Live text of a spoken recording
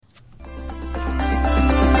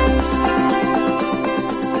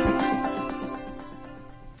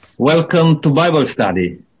Welcome to Bible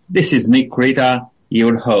Study. This is Nick Krita,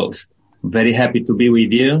 your host. Very happy to be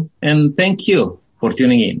with you, and thank you for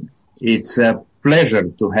tuning in. It's a pleasure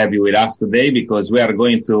to have you with us today because we are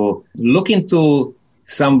going to look into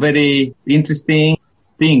some very interesting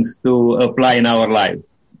things to apply in our life.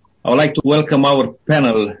 I would like to welcome our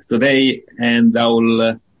panel today, and I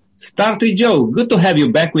will start with Joe. Good to have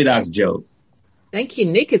you back with us, Joe. Thank you,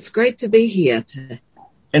 Nick. It's great to be here today.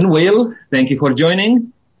 And Will, thank you for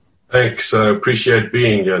joining. Thanks. I appreciate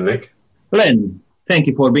being here, Nick. Len, thank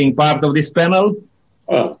you for being part of this panel.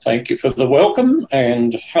 Well, thank you for the welcome,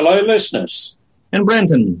 and hello, listeners. And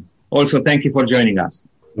Brenton, also thank you for joining us.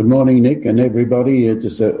 Good morning, Nick, and everybody.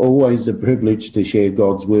 It's always a privilege to share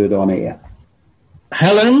God's word on air.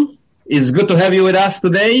 Helen, it's good to have you with us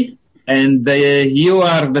today. And you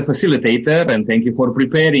are the facilitator, and thank you for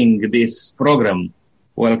preparing this program.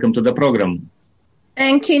 Welcome to the program.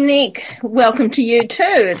 Thank you, Nick. Welcome to you too.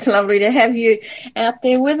 It's lovely to have you out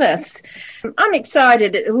there with us. I'm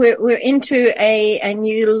excited. We're into a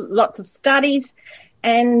new lots of studies,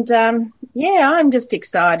 and I'm just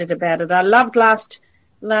excited about it. I loved last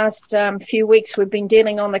few weeks we've been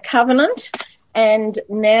dealing on the covenant, and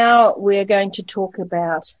now we're going to talk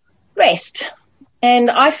about rest. And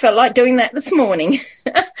I felt like doing that this morning,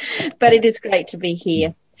 but it is great to be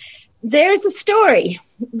here. There is a story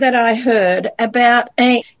that I heard about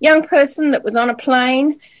a young person that was on a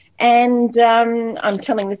plane, and I'm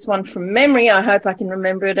telling this one from memory. I hope I can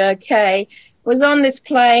remember it okay. Was on this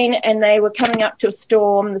plane, and they were coming up to a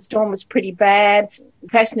storm. The storm was pretty bad.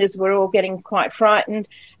 Passengers were all getting quite frightened,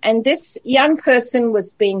 and this young person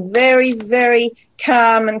was being very, very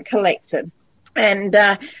calm and collected. And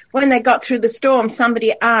when they got through the storm,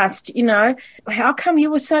 somebody asked, how come you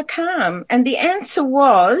were so calm? And the answer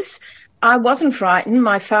was, I wasn't frightened.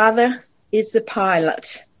 My father is the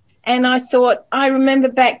pilot. And I thought, I remember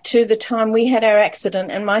back to the time we had our accident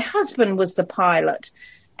and my husband was the pilot.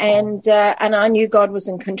 And I knew God was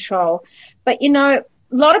in control. But, a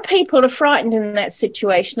lot of people are frightened in that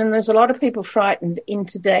situation. And there's a lot of people frightened in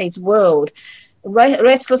today's world.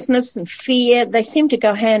 Restlessness and fear, they seem to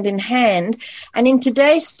go hand in hand. And in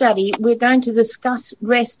today's study, we're going to discuss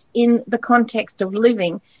rest in the context of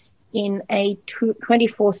living in a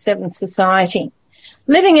 24/7 society.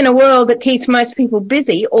 Living in a world that keeps most people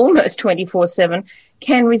busy, almost 24/7,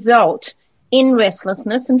 can result in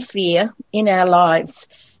restlessness and fear in our lives.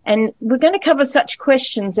 And we're going to cover such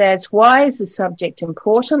questions as, why is the subject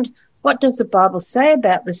important? What does the Bible say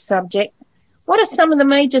about this subject? What are some of the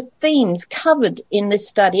major themes covered in this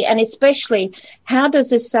study? And especially, how does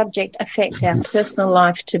this subject affect our personal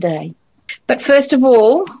life today? But first of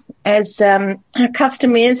all, as our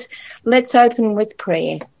custom is, let's open with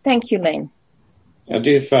prayer. Thank you, Len. Our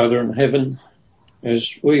dear Father in heaven,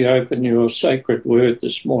 as we open your sacred word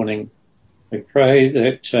this morning, we pray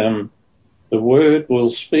that the word will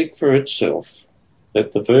speak for itself,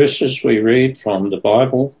 that the verses we read from the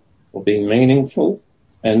Bible will be meaningful,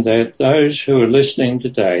 and that those who are listening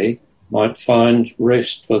today might find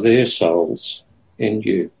rest for their souls in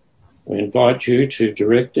you. We invite you to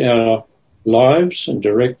direct our lives and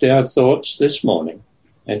direct our thoughts this morning,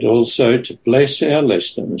 and also to bless our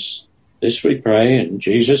listeners. This we pray in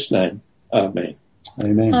Jesus' name. Amen.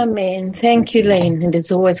 Amen. Amen. Thank you, Len. It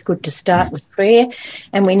is always good to start with prayer,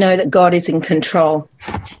 and we know that God is in control.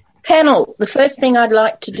 Panel, the first thing I'd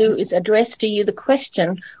like to do is address to you the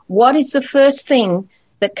question, what is the first thing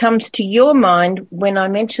that comes to your mind when I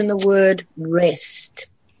mention the word rest?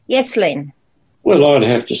 Yes, Len. Well, I'd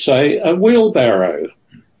have to say a wheelbarrow.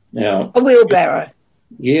 Now, a wheelbarrow.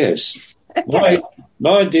 Yes. Okay.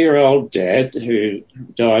 My dear old dad, who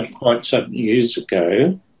died quite some years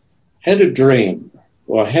ago, had a dream,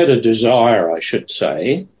 or had a desire, I should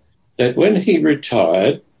say, that when he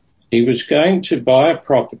retired, he was going to buy a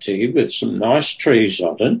property with some nice trees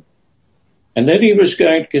on it, and then he was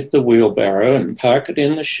going to get the wheelbarrow and park it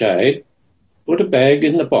in the shade, put a bag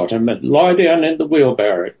in the bottom and lie down in the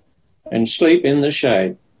wheelbarrow and sleep in the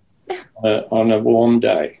shade on a warm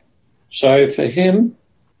day. So for him,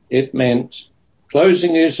 it meant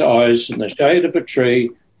closing his eyes in the shade of a tree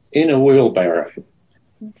in a wheelbarrow.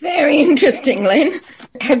 Very interesting, Len.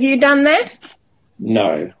 Have you done that?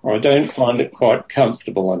 No, I don't find it quite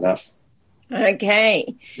comfortable enough.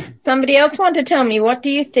 Okay. Somebody else want to tell me, what do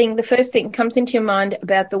you think the first thing comes into your mind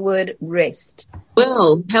about the word rest?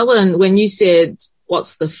 Well, Helen, when you said,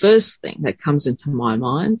 what's the first thing that comes into my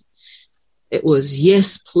mind? It was,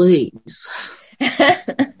 yes, please.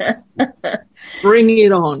 Bring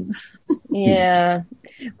it on. Yeah.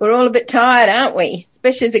 We're all a bit tired, aren't we?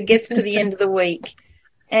 Especially as it gets to the end of the week.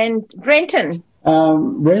 And Brenton,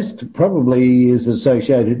 Rest probably is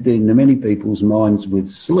associated in many people's minds with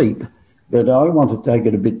sleep, but I want to take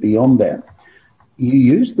it a bit beyond that. You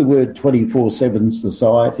use the word 24/7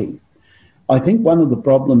 society. I think one of the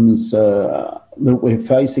problems that we're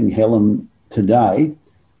facing, Helen, today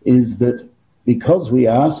is that because we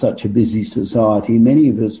are such a busy society, many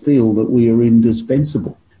of us feel that we are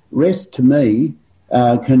indispensable. Rest to me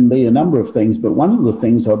can be a number of things, but one of the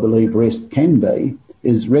things I believe rest can be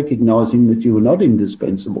is recognising that you are not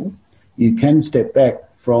indispensable. You can step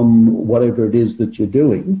back from whatever it is that you're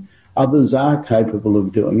doing. Others are capable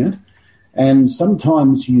of doing it. And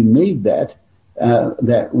sometimes you need that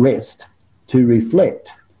rest to reflect.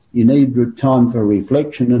 You need time for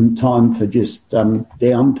reflection and time for just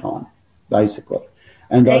downtime, basically.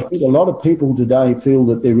 And I think a lot of people today feel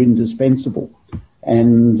that they're indispensable.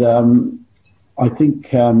 And I think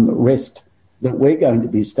rest that we're going to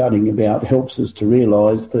be studying about helps us to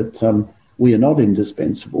realise that we are not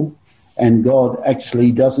indispensable, and God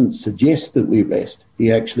actually doesn't suggest that we rest.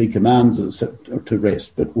 He actually commands us to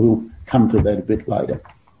rest, but we'll come to that a bit later.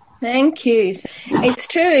 Thank you. It's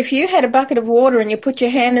true. If you had a bucket of water and you put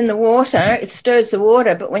your hand in the water, it stirs the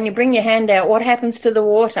water, but when you bring your hand out, what happens to the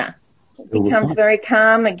water? It becomes very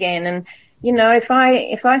calm again. And, you know, if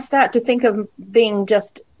I start to think of being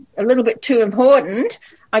just a little bit too important,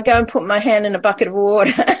 I go and put my hand in a bucket of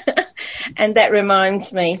water, and that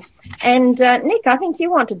reminds me. And Nick, I think you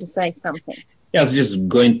wanted to say something. Yeah, I was just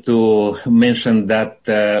going to mention that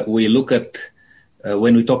we look at,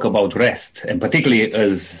 when we talk about rest, and particularly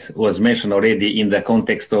as was mentioned already in the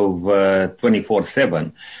context of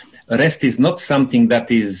 24/7, rest is not something that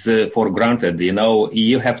is for granted. You know,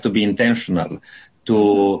 you have to be intentional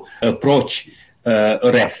to approach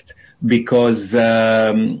rest, because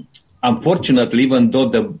unfortunately, even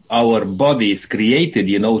though our body is created,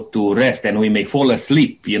 you know, to rest, and we may fall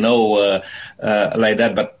asleep, you know, like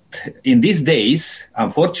that. But in these days,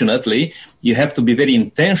 unfortunately, you have to be very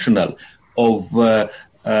intentional of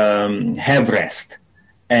have rest.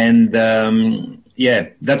 And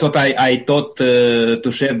that's what I thought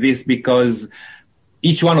to share this, because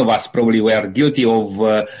each one of us probably were guilty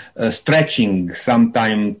of stretching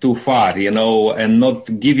sometime too far, you know, and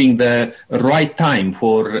not giving the right time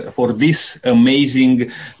for this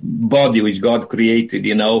amazing body which God created,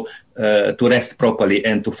 you know, to rest properly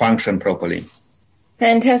and to function properly.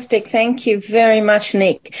 Fantastic. Thank you very much,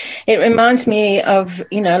 Nick. It reminds me of,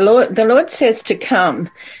 you know, the Lord says to come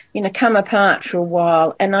apart for a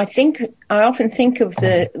while. And I often think of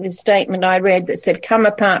the statement I read that said, come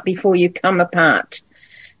apart before you come apart.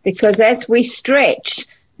 Because as we stretch,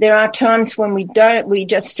 there are times when we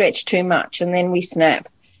just stretch too much and then we snap.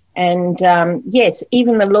 And yes,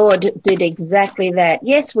 even the Lord did exactly that.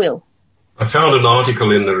 Yes, Will? I found an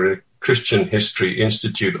article in the Christian History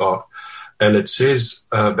Institute, and it says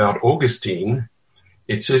about Augustine,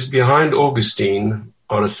 it says behind Augustine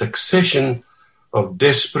are a succession of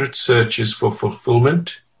desperate searches for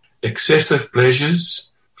fulfillment, excessive pleasures,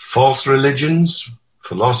 false religions,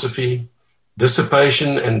 philosophy,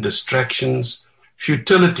 dissipation and distractions,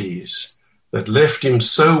 futilities that left him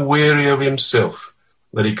so weary of himself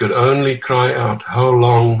that he could only cry out, "How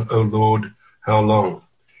long, O Lord, how long?"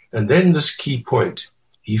 And then this key point,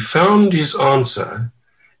 he found his answer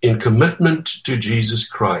in commitment to Jesus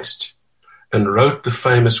Christ and wrote the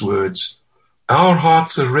famous words, "Our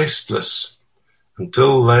hearts are restless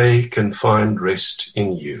until they can find rest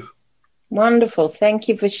in you." Wonderful. Thank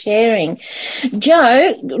you for sharing.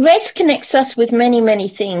 Joe, rest connects us with many, many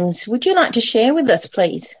things. Would you like to share with us,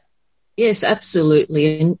 please? Yes,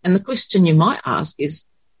 absolutely. And the question you might ask is,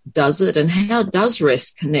 does it, and how does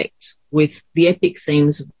rest connect with the epic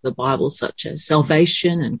themes of the Bible, such as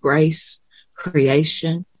salvation and grace,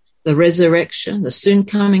 creation, the resurrection, the soon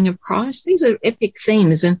coming of Christ? These are epic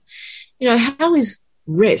themes. And, you know, how is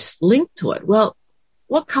rest linked to it? Well,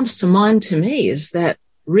 what comes to mind to me is that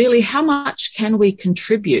really, how much can we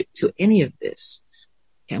contribute to any of this?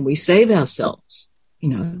 Can we save ourselves? You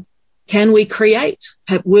know, can we create?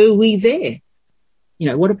 Were we there? You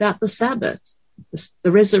know, what about the Sabbath,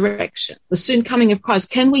 the resurrection, the soon coming of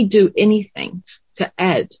Christ? Can we do anything to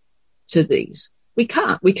add to these? We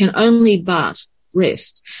can't. We can only but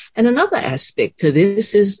rest. And another aspect to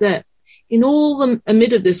this is that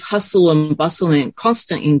amid of this hustle and bustle and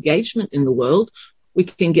constant engagement in the world, we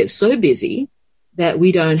can get so busy that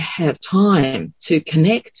we don't have time to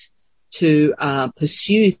connect, to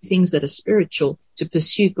pursue things that are spiritual, to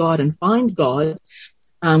pursue God and find God,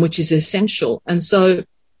 which is essential. And so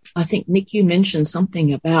I think, Nick, you mentioned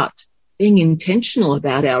something about being intentional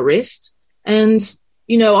about our rest. And,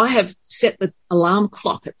 you know, I have set the alarm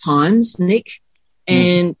clock at times, Nick,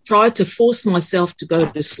 and try to force myself to go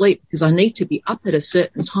to sleep because I need to be up at a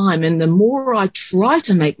certain time. And the more I try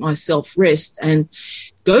to make myself rest and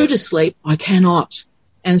go to sleep, I cannot.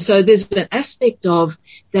 And so there's an aspect of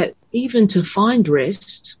that even to find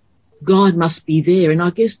rest, God must be there. And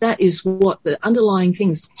I guess that is what the underlying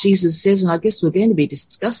things Jesus says, and I guess we're going to be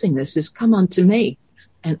discussing this, is come unto me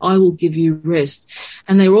and I will give you rest.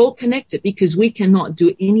 And they're all connected because we cannot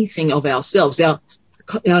do anything of ourselves.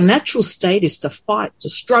 Our natural state is to fight, to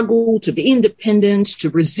struggle, to be independent, to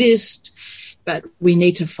resist, but we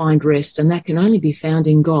need to find rest, and that can only be found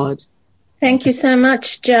in God. Thank you so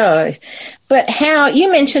much, Jo. But how,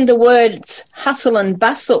 you mentioned the words hustle and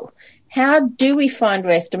bustle. How do we find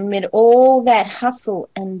rest amid all that hustle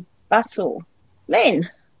and bustle? Len?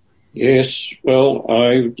 Yes, well,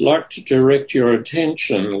 I would like to direct your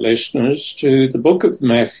attention, listeners, to the book of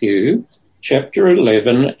Matthew, chapter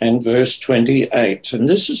 11 and verse 28. And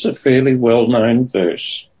this is a fairly well-known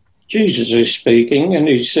verse. Jesus is speaking and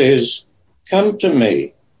he says, "Come to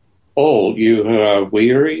me, all you who are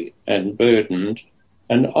weary and burdened,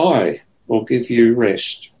 and I will give you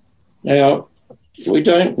rest." Now, we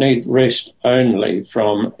don't need rest only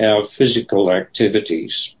from our physical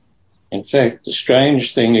activities. In fact, the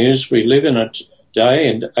strange thing is we live in a day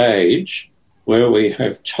and age where we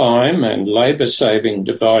have time and labour-saving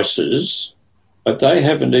devices, but they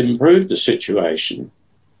haven't improved the situation.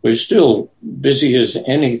 We're still busy as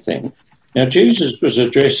anything. Now, Jesus was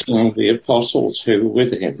addressing the apostles who were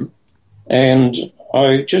with him, and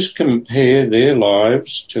I just compare their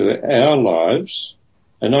lives to our lives,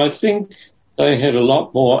 and I think they had a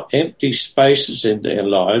lot more empty spaces in their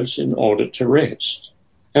lives in order to rest.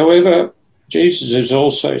 However, Jesus is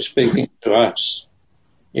also speaking to us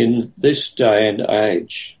in this day and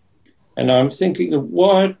age. And I'm thinking of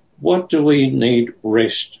what do we need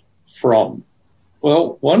rest from?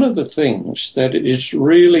 Well, one of the things that is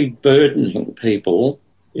really burdening people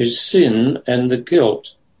is sin and the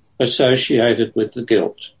guilt associated with the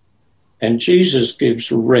guilt. And Jesus gives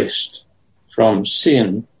rest from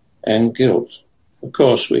sin and guilt. Of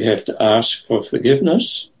course, we have to ask for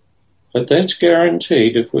forgiveness, but that's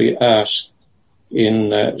guaranteed if we ask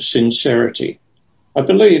in sincerity. I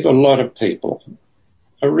believe a lot of people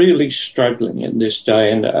are really struggling in this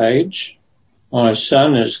day and age. My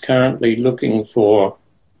son is currently looking for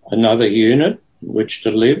another unit in which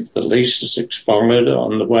to live. The lease is expired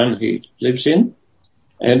on the one he lives in.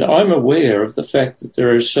 And I'm aware of the fact that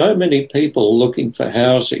there are so many people looking for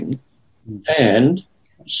housing and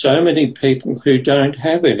so many people who don't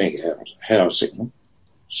have any housing.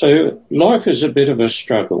 So life is a bit of a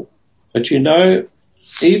struggle. But you know,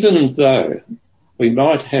 even though we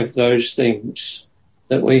might have those things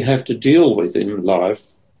that we have to deal with in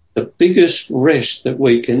life, the biggest rest that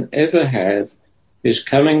we can ever have is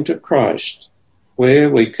coming to Christ, where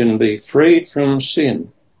we can be freed from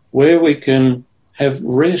sin, where we can have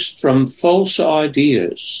rest from false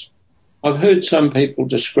ideas. I've heard some people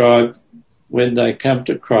describe when they come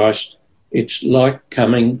to Christ, it's like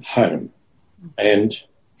coming home. And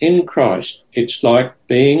in Christ, it's like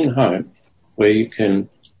being home, where you can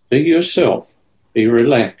be yourself, be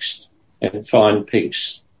relaxed, and find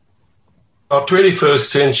peace. Our 21st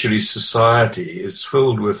century society is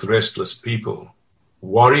filled with restless people.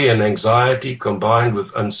 Worry and anxiety combined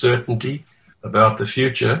with uncertainty about the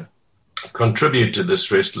future contribute to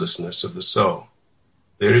this restlessness of the soul.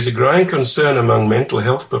 There is a growing concern among mental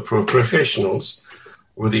health professionals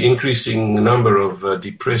with the increasing number of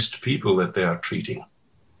depressed people that they are treating.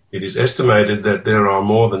 It is estimated that there are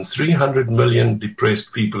more than 300 million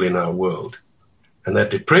depressed people in our world, and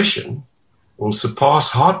that depression will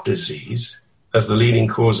surpass heart disease as the leading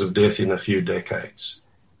cause of death in a few decades.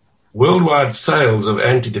 Worldwide sales of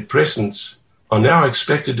antidepressants are now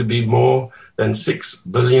expected to be more than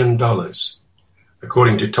 $6 billion,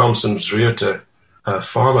 according to Thomson Reuters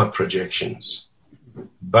pharma projections,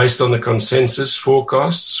 based on the consensus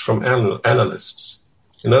forecasts from analysts.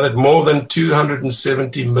 You know that more than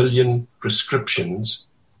 270 million prescriptions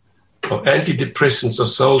of antidepressants are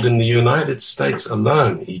sold in the United States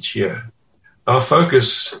alone each year. Our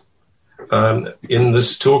focus in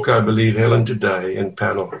this talk, I believe, Helen, today and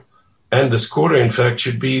panel, and this quarter, in fact,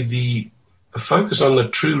 should be the focus on the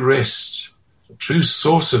true rest, the true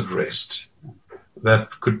source of rest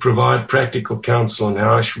that could provide practical counsel on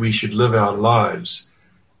how we should live our lives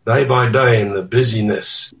day by day in the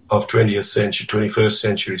busyness of 21st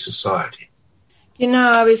century society. You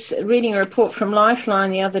know, I was reading a report from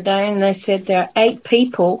Lifeline the other day, and they said there are 8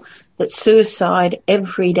 people that suicide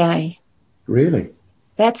every day. Really?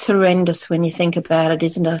 That's horrendous when you think about it,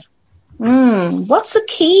 isn't it? What's the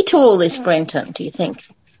key to all this, Brenton, do you think?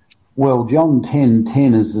 Well, John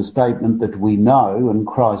 10:10 is the statement that we know and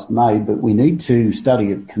Christ made, but we need to study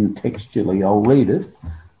it contextually. I'll read it.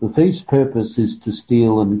 The thief's purpose is to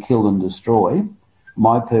steal and kill and destroy.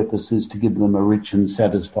 My purpose is to give them a rich and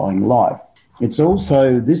satisfying life. It's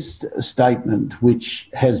also this statement, which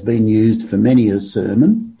has been used for many a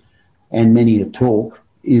sermon and many a talk,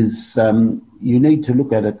 is you need to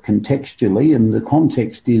look at it contextually, and the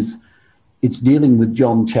context is it's dealing with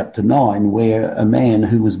John chapter 9, where a man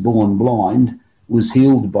who was born blind was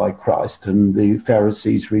healed by Christ, and the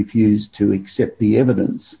Pharisees refused to accept the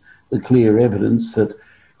evidence, the clear evidence that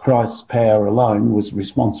Christ's power alone was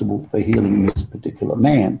responsible for healing this particular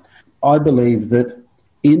man. I believe that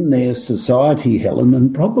in their society, Helen,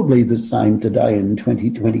 and probably the same today in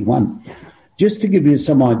 2021, just to give you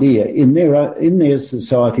some idea, in their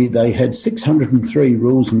society they had 603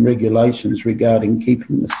 rules and regulations regarding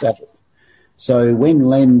keeping the Sabbath. So when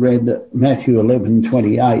Len read Matthew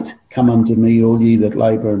 11:28, "Come unto me, all ye that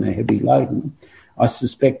labour and are heavy laden," I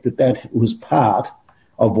suspect that was part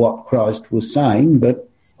of what Christ was saying. But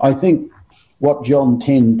I think what John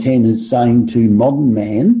 10:10 is saying to modern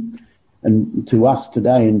man and to us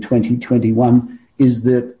today in 2021 is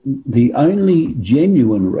that the only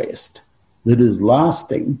genuine rest that is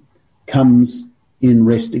lasting comes in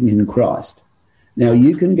resting in Christ. Now,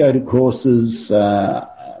 you can go to courses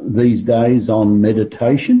these days on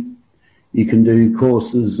meditation. You can do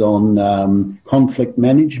courses on conflict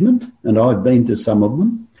management, and I've been to some of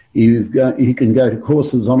them. You can go to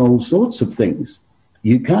courses on all sorts of things.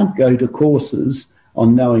 You can't go to courses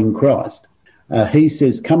on knowing Christ. He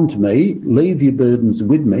says, "Come to me, leave your burdens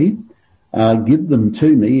with me, give them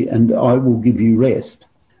to me, and I will give you rest."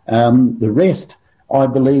 The rest, I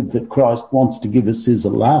believe that Christ wants to give us is a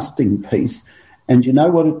lasting peace. And you know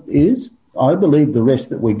what it is? I believe the rest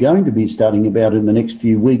that we're going to be studying about in the next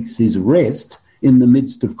few weeks is rest in the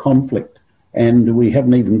midst of conflict. And we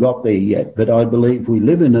haven't even got there yet. But I believe we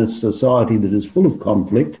live in a society that is full of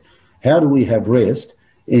conflict. How do we have rest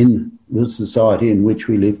in the society in which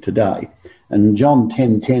we live today? And John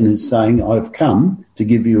 10:10 is saying, "I've come to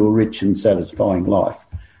give you a rich and satisfying life."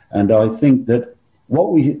 And I think that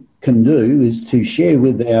what we can do is to share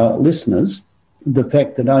with our listeners the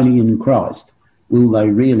fact that only in Christ will they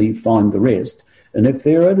really find the rest. And if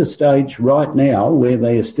they're at a stage right now where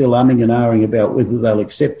they are still umming and ahhing about whether they'll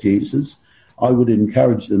accept Jesus, I would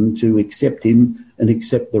encourage them to accept him and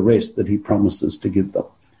accept the rest that he promises to give them.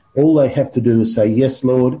 All they have to do is say, "Yes,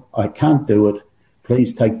 Lord, I can't do it.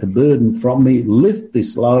 Please take the burden from me. Lift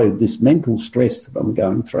this load, this mental stress that I'm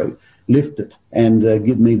going through. Lift it and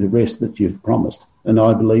give me the rest that you've promised." And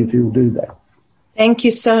I believe he'll do that. Thank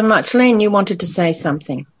you so much. Len, you wanted to say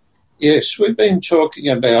something. Yes, we've been talking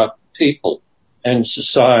about people and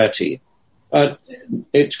society, but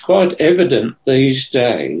it's quite evident these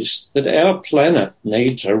days that our planet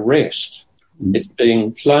needs a rest. It's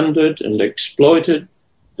being plundered and exploited.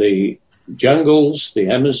 The jungles, the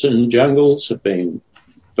Amazon jungles, have been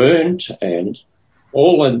burnt, and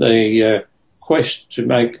all in the quest to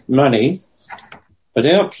make money. But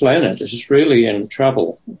our planet is really in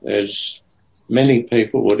trouble, as many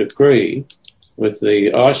people would agree, with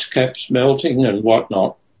the ice caps melting and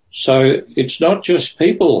whatnot. So it's not just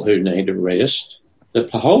people who need a rest, the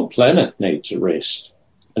whole planet needs a rest.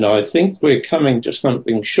 And I think we're coming to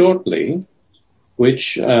something shortly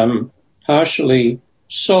which partially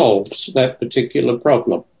solves that particular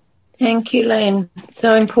problem. Thank you, Len.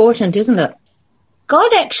 So important, isn't it?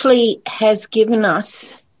 God actually has given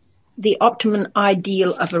us the optimum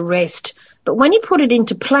ideal of a rest. But when he put it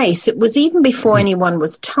into place, it was even before anyone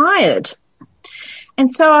was tired. And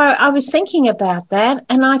so I was thinking about that,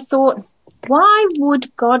 and I thought, why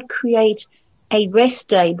would God create a rest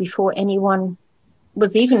day before anyone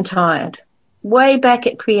was even tired? Way back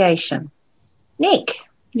at creation. Nick,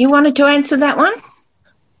 you wanted to answer that one?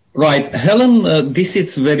 Right. Helen, this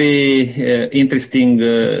is very interesting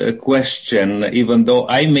question, even though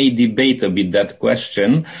I may debate a bit that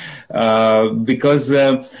question, because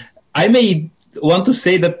I may want to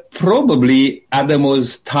say that probably Adam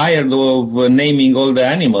was tired of naming all the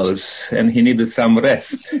animals and he needed some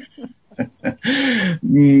rest.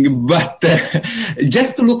 But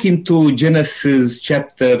just to look into Genesis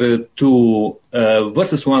chapter 2,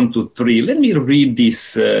 verses 1 to 3, let me read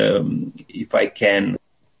this if I can.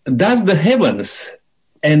 "Thus the heavens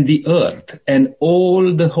and the earth and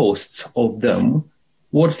all the hosts of them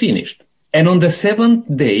were finished. And on the seventh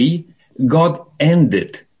day, God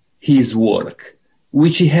ended his work,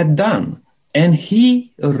 which he had done, and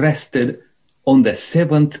he rested on the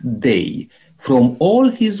seventh day from all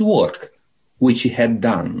his work, which he had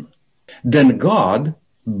done. Then God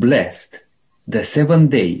blessed the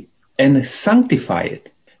seventh day and sanctify it,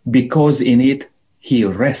 because in it he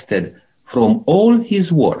rested from all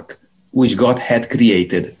his work which God had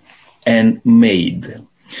created and made.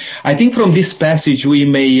 I think from this passage we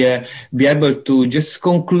may be able to just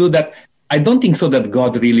conclude that I don't think so that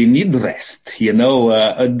God really need rest.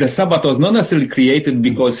 The Sabbath was not necessarily created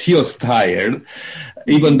because he was tired,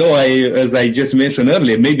 even though as I just mentioned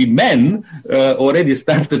earlier, maybe men already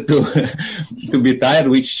started to be tired,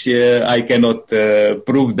 which I cannot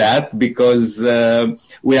prove that, because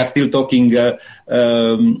we are still talking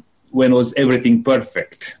when was everything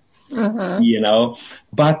perfect,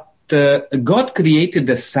 But God created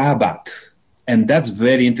the Sabbath, and that's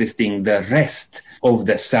very interesting, the rest of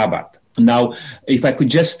the Sabbath. Now, if I could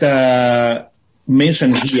just mention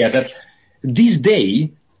here that this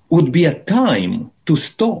day would be a time to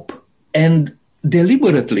stop and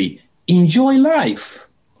deliberately enjoy life,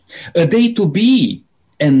 a day to be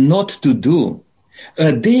and not to do,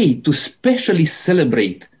 a day to specially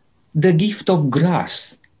celebrate the gift of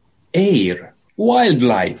grass, air,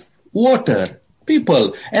 wildlife, water,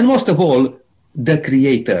 people, and most of all, the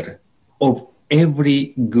creator of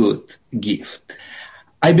every good gift.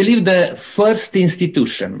 I believe the first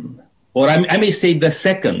institution, or I may say the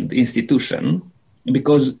second institution,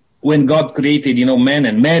 because when God created, man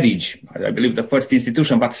and marriage, I believe the first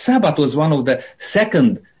institution, but Sabbath was one of the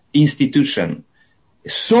second institution.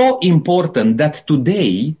 So important that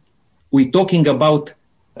today we're talking about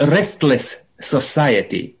a restless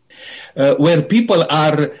society, where people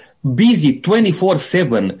are busy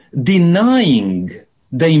 24/7, denying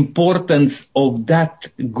the importance of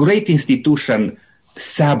that great institution,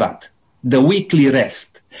 Sabbath, the weekly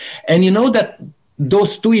rest. And that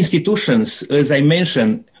those two institutions, as I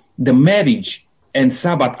mentioned, the marriage and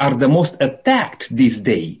Sabbath, are the most attacked this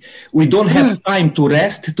day. We don't have time to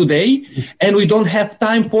rest today, and we don't have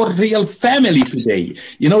time for real family today.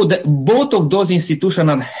 Both of those institutions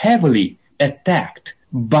are heavily attacked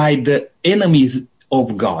by the enemies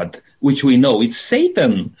of God, which we know it's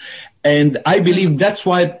Satan. And I believe that's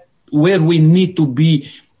where we need to be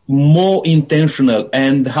more intentional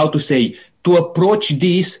and to approach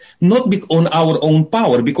this not on our own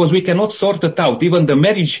power, because we cannot sort it out. Even the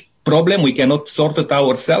marriage problem, we cannot sort it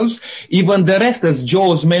ourselves. Even the rest, as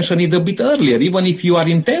Joe mentioned it a bit earlier, even if you are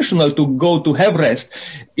intentional to go to have rest,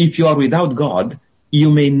 if you are without God, you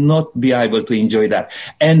may not be able to enjoy that.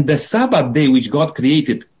 And the Sabbath day which God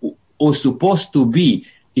created was supposed to be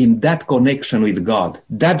in that connection with God,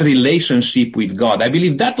 that relationship with God. I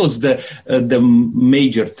believe that was the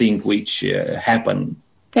major thing which happened.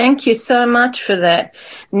 Thank you so much for that,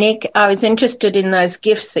 Nick. I was interested in those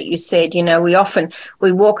gifts that you said.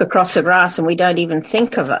 We walk across the grass and we don't even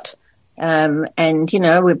think of it.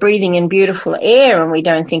 We're breathing in beautiful air and we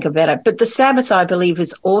don't think about it. But the Sabbath, I believe,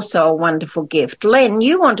 is also a wonderful gift. Len,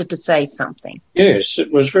 you wanted to say something. Yes,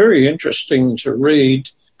 it was very interesting to read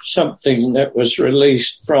something that was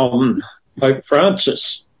released from Pope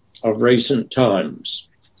Francis of recent times.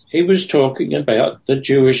 He was talking about the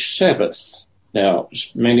Jewish Sabbath. Now,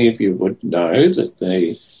 many of you would know that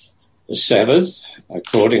the Sabbath,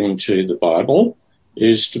 according to the Bible,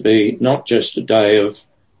 is to be not just a day of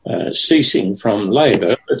ceasing from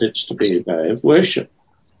labour, but it's to be a day of worship.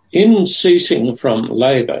 In ceasing from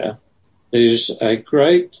labour, there's a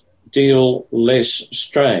great deal less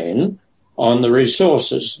strain on the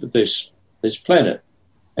resources of this planet.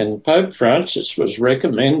 And Pope Francis was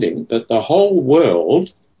recommending that the whole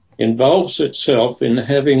world involves itself in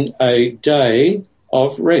having a day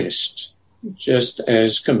of rest, just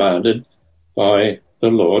as commanded by the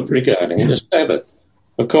Lord regarding the Sabbath.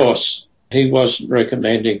 Of course, he wasn't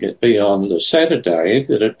recommending it be on the Saturday,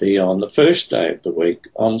 that it be on the first day of the week,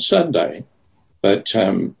 on Sunday. But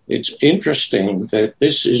it's interesting that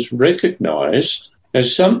this is recognised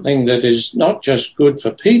as something that is not just good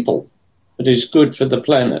for people, but is good for the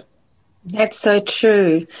planet. That's so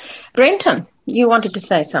true. Brenton, you wanted to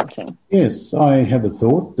say something. Yes, I have a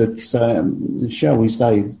thought that's, shall we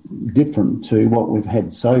say, different to what we've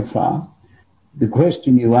had so far. The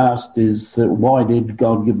question you asked is why did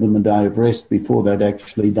God give them a day of rest before they'd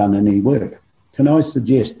actually done any work? Can I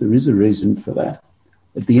suggest there is a reason for that?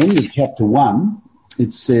 At the end of chapter 1,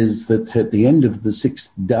 it says that at the end of the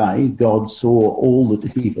sixth day, God saw all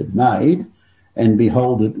that he had made, and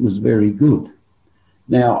behold, it was very good.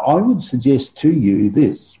 Now, I would suggest to you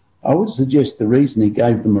this. I would suggest the reason he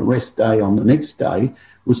gave them a rest day on the next day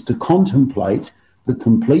was to contemplate the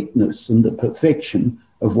completeness and the perfection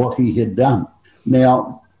of what he had done.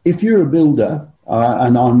 Now, if you're a builder,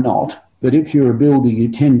 and I'm not, But if you're a builder, you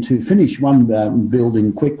tend to finish one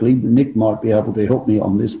building quickly. Nick might be able to help me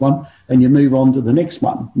on this one, and you move on to the next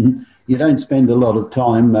one. You don't spend a lot of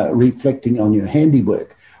time reflecting on your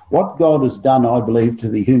handiwork. What God has done, I believe, to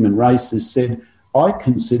the human race is said, I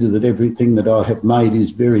consider that everything that I have made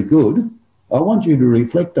is very good. I want you to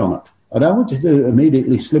reflect on it. I don't want you to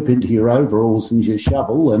immediately slip into your overalls and your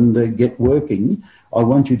shovel and get working. I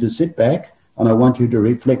want you to sit back and I want you to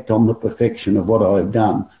reflect on the perfection of what I have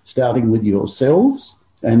done, starting with yourselves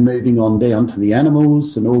and moving on down to the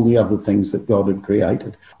animals and all the other things that God had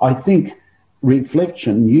created. I think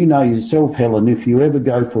reflection, you know yourself, Helen, if you ever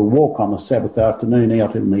go for a walk on a Sabbath afternoon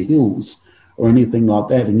out in the hills or anything like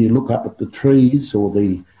that, and you look up at the trees or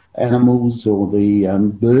the animals or the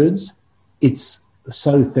birds, it's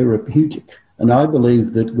so therapeutic. And I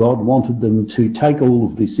believe that God wanted them to take all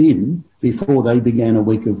of this in before they began a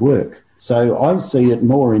week of work. So I see it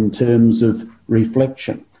more in terms of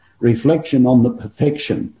reflection on the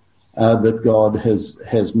perfection that God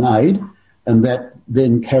has made, and that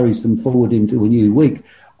then carries them forward into a new week.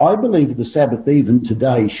 I believe the Sabbath even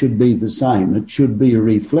today should be the same. It should be a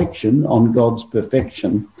reflection on God's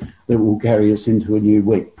perfection that will carry us into a new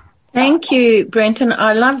week. Thank you, Brenton.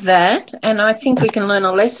 I love that. And I think we can learn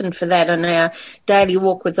a lesson for that on our daily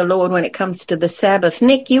walk with the Lord when it comes to the Sabbath.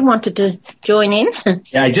 Nick, you wanted to join in?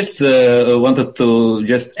 Yeah, I just wanted to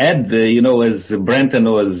just add, as Brenton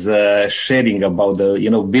was sharing about the,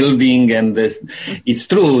 building and this, it's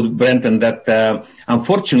true, Brenton, that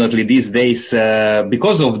unfortunately these days,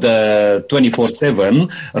 because of the 24/7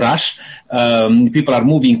 rush, people are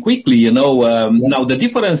moving quickly, Now the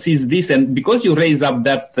difference is this, and because you raise up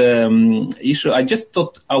that issue, I just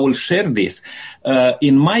thought I will share this.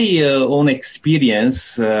 In my own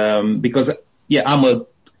experience, because, I'm a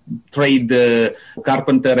trade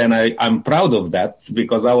carpenter, and I'm proud of that,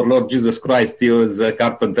 because our Lord Jesus Christ, he was a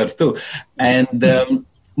carpenter too. And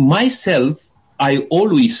myself, I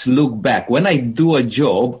always look back. When I do a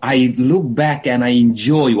job, I look back and I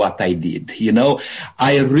enjoy what I did,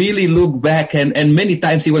 I really look back and many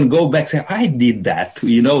times even go back and say, I did that,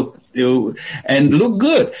 and look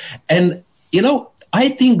good. And, I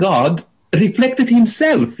think God reflected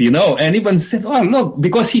himself, and even said, oh, look,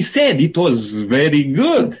 because he said it was very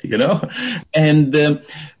good, and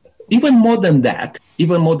even more than that,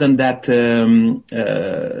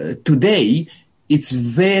 today, it's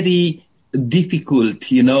very difficult,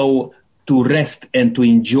 to rest and to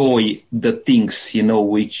enjoy the things,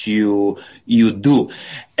 which you do.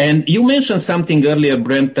 And you mentioned something earlier,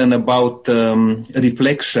 Brenton, about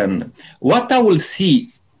reflection. What I will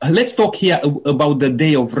see, let's talk here about the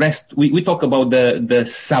day of rest. We talk about the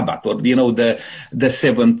Sabbath, or, the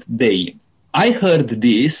seventh day. I heard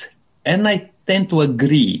this, and I tend to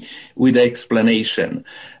agree with the explanation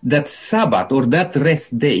that Sabbath, or that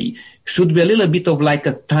rest day, should be a little bit of like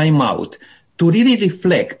a timeout to really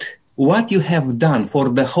reflect what you have done for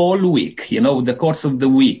the whole week, the course of the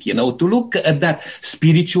week, to look at that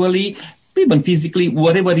spiritually, even physically,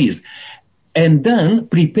 whatever it is, and then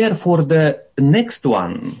prepare for the next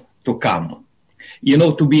one to come,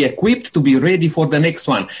 to be equipped, to be ready for the next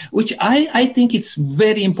one, which I think it's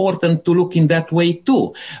very important to look in that way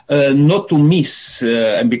too, not to miss,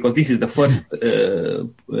 because this is the first,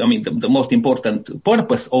 the most important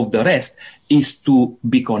purpose of the rest is to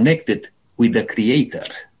be connected with the Creator,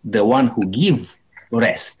 the one who gives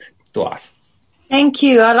rest to us. Thank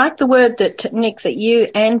you. I like the word that, Nick, that you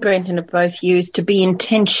and Brenton have both used, to be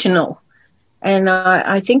intentional. And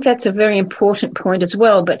I think that's a very important point as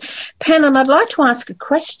well. But, panel, I'd like to ask a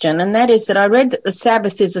question, and that is that I read that the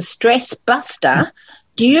Sabbath is a stress buster.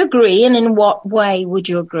 Do you agree, and in what way would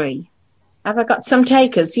you agree? Have I got some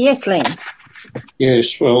takers? Yes, Len.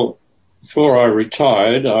 Yes, well, before I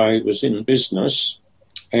retired, I was in business,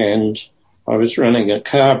 and I was running a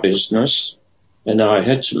car business, and I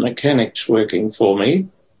had some mechanics working for me.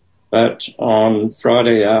 But on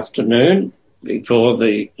Friday afternoon, before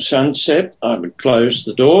the sunset, I would close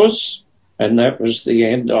the doors, and that was the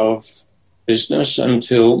end of business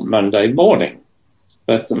until Monday morning.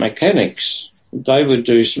 But the mechanics, they would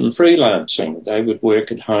do some freelancing. They would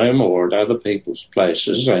work at home or at other people's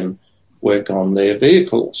places and work on their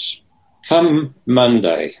vehicles. Come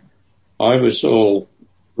Monday, I was all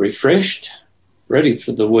refreshed, ready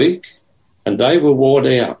for the week, and they were worn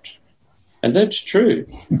out. And that's true.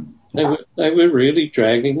 They were really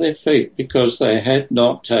dragging their feet because they had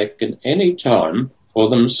not taken any time for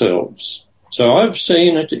themselves. So I've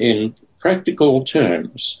seen it in practical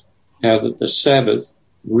terms, how that the Sabbath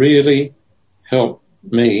really helped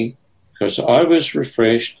me because I was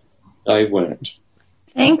refreshed, they weren't.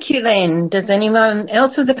 Thank you, Len. Does anyone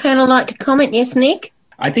else of the panel like to comment? Yes, Nick?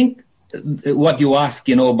 I think what you ask,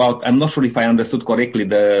 about, I'm not sure if I understood correctly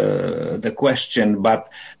the question, but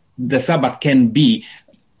the Sabbath can be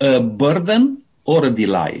a burden or a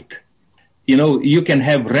delight. You can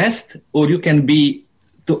have rest or you can be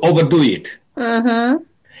to overdo it. Mm-hmm.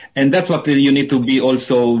 And that's what you need to be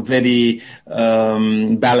also very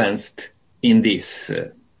balanced in this.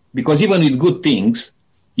 Because even with good things,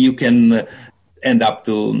 you can end up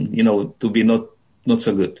to be not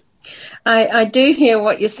so good. I do hear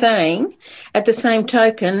what you're saying. At the same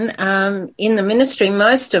token, in the ministry,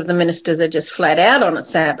 most of the ministers are just flat out on a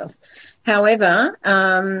Sabbath. However,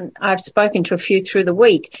 I've spoken to a few through the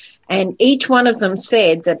week, and each one of them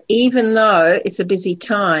said that even though it's a busy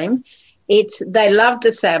time, they love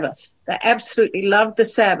the Sabbath. They absolutely love the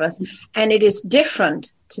Sabbath, and it is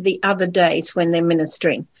different to the other days when they're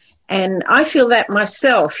ministering. And I feel that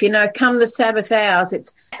myself, come the Sabbath hours,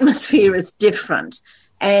 its atmosphere is different.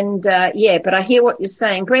 And, but I hear what you're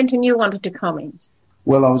saying. Brenton, you wanted to comment.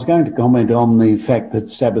 Well, I was going to comment on the fact that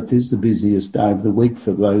Sabbath is the busiest day of the week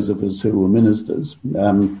for those of us who are ministers.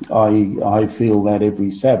 I feel that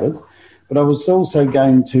every Sabbath. But I was also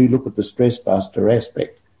going to look at the stress buster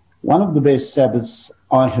aspect. One of the best Sabbaths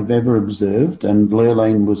I have ever observed, and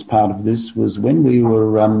Lurleen was part of this, was when we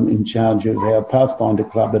were in charge of our Pathfinder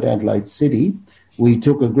Club at Adelaide City. We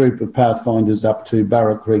took a group of Pathfinders up to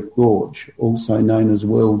Burra Creek Gorge, also known as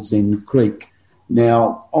World's End Creek.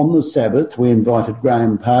 Now, on the Sabbath, we invited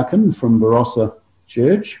Graham Parkin from Barossa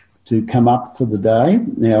Church to come up for the day.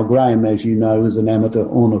 Now, Graham, as you know, is an amateur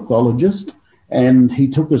ornithologist, and he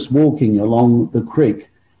took us walking along the creek.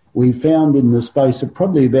 We found in the space of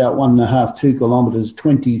probably about 1.5, 2 kilometres,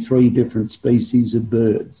 23 different species of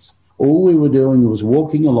birds. All we were doing was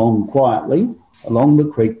walking along quietly along the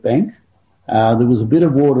creek bank. There was a bit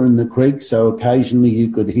of water in the creek, so occasionally you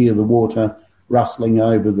could hear the water rustling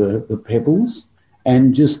over the pebbles,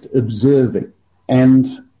 and just observing. And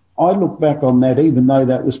I look back on that, even though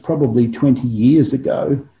that was probably 20 years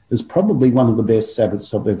ago, as probably one of the best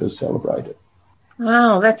Sabbaths I've ever celebrated.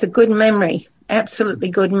 Oh, that's a good memory. Absolutely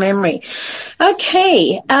good memory.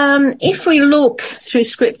 Okay, if we look through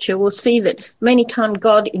Scripture, we'll see that many times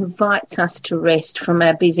God invites us to rest from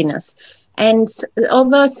our busyness. And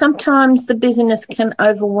although sometimes the busyness can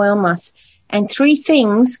overwhelm us, and 3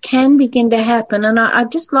 things can begin to happen, and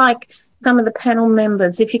I'd just like some of the panel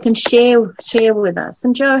members, if you can share with us.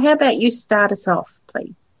 And Joe, how about you start us off,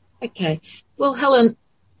 please? Okay. Well, Helen,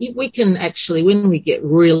 we can actually, when we get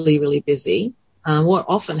really, really busy, what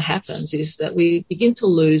often happens is that we begin to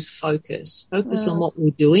lose focus on what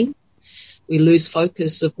we're doing. We lose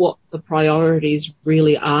focus of what the priorities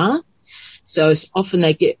really are. So often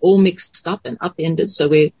they get all mixed up and upended. So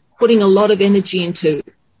we're putting a lot of energy into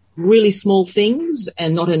really small things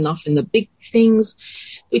and not enough in the big things.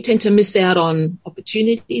 We tend to miss out on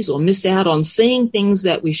opportunities or miss out on seeing things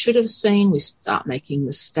that we should have seen. We start making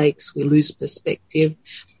mistakes. We lose perspective.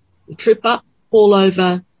 We trip up, fall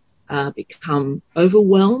over, become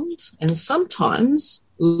overwhelmed, and sometimes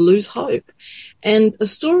lose hope. And a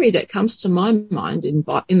story that comes to my mind in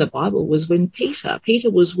the Bible was when Peter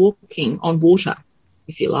was walking on water,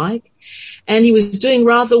 if you like, and he was doing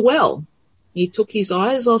rather well. He took his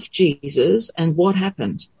eyes off Jesus, and what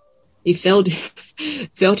happened? He felt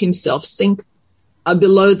himself sink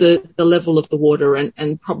below the level of the water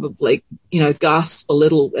and probably, gasp a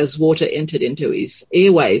little as water entered into his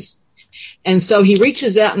airways. And so he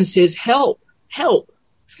reaches out and says, help, help.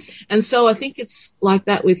 And so I think it's like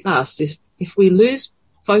that with us. If we lose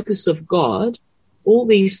focus of God, all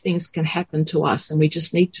these things can happen to us, and we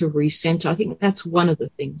just need to recenter. I think that's one of the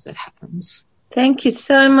things that happens. Thank you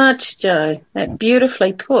so much, Joe. That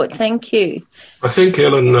beautifully put. Thank you. I think,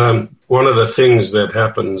 Helen, one of the things that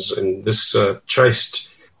happens in this chaste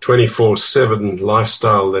 24/7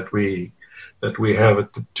 lifestyle that we have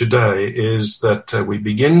today is that we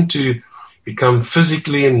begin to become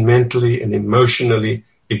physically and mentally and emotionally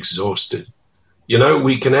exhausted.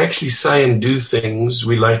 We can actually say and do things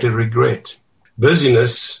we later regret.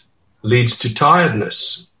 Busyness leads to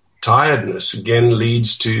tiredness. Tiredness, again,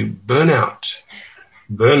 leads to burnout.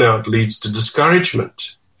 Burnout leads to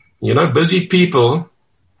discouragement. Busy people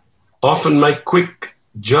often make quick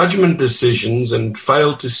judgment decisions and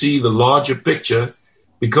fail to see the larger picture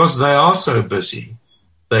because they are so busy.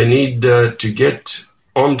 They need to get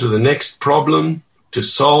on to the next problem, to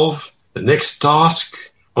solve the next task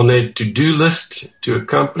on their to-do list to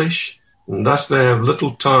accomplish, and thus they have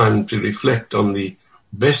little time to reflect on the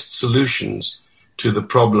best solutions to the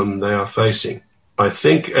problem they are facing. I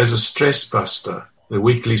think as a stress buster, the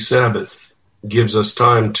weekly Sabbath gives us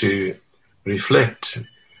time to reflect,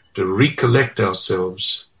 to recollect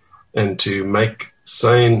ourselves, and to make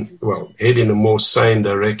head in a more sane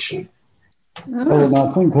direction. Well, and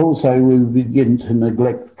I think also we begin to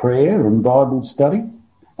neglect prayer and Bible study.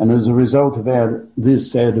 And as a result of our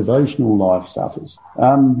devotional life suffers.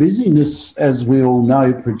 Busyness, as we all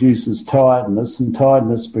know, produces tiredness, and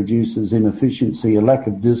tiredness produces inefficiency, a lack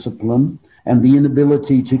of discipline, and the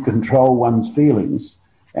inability to control one's feelings,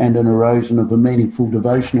 and an erosion of a meaningful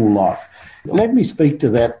devotional life. Let me speak to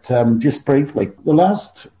that just briefly. The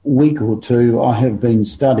last week or two I have been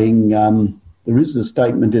studying, there is a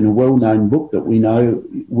statement in a well-known book that we know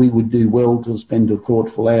we would do well to spend a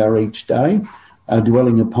thoughtful hour each day,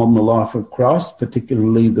 dwelling upon the life of Christ,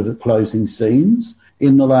 particularly the closing scenes.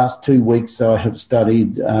 In the last 2 weeks, I have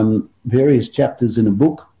studied various chapters in a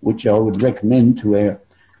book, which I would recommend to our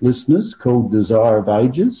listeners, called Desire of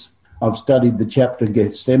Ages. I've studied the chapter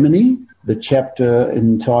Gethsemane, the chapter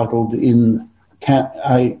entitled In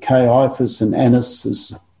Caiaphas and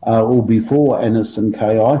Annas, or Before Annas and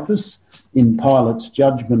Caiaphas, in Pilate's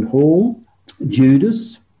Judgment Hall,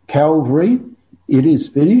 Judas, Calvary, It Is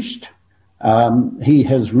Finished, He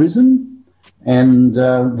Has Risen, and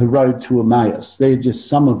the Road to Emmaus. They're just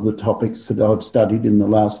some of the topics that I've studied in the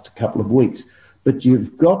last couple of weeks. But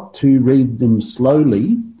you've got to read them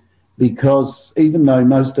slowly, because even though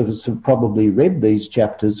most of us have probably read these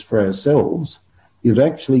chapters for ourselves, you've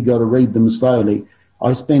actually got to read them slowly.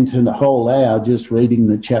 I spent a whole hour just reading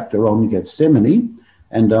the chapter on Gethsemane,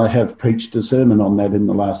 and I have preached a sermon on that in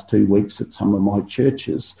the last 2 weeks at some of my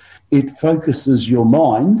churches. It focuses your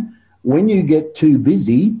mind. When you get too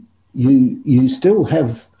busy, you still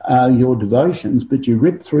have your devotions, but you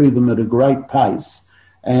rip through them at a great pace.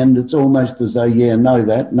 And it's almost as though, know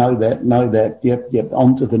that, yep,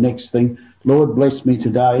 on to the next thing. Lord, bless me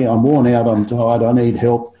today. I'm worn out, I'm tired, I need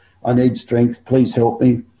help, I need strength, please help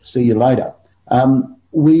me, see you later.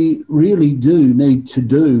 We really do need to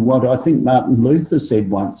do what I think Martin Luther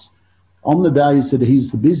said once. On the days that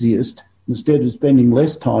he's the busiest, instead of spending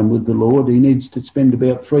less time with the Lord, he needs to spend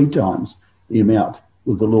about 3 times the amount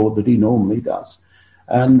with the Lord that he normally does.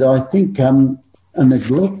 And I think a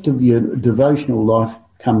neglect of your devotional life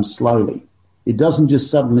comes slowly. It doesn't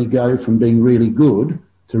just suddenly go from being really good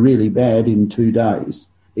to really bad in 2 days.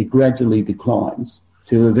 It gradually declines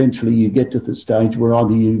till eventually you get to the stage where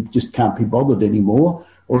either you just can't be bothered anymore,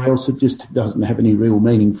 or else it just doesn't have any real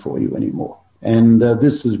meaning for you anymore. And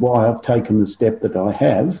this is why I've taken the step that I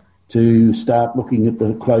have to start looking at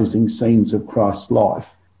the closing scenes of Christ's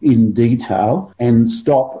life in detail and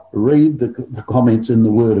read the comments in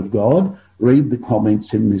the Word of God, read the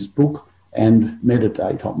comments in this book, and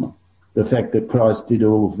meditate on them. The fact that Christ did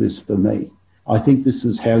all of this for me. I think this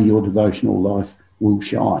is how your devotional life will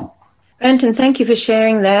shine. Brenton, thank you for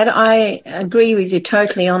sharing that. I agree with you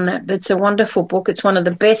totally on that. It's a wonderful book. It's one of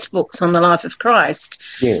the best books on the life of Christ,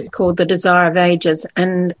 yes, called The Desire of Ages.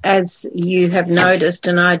 And as you have noticed,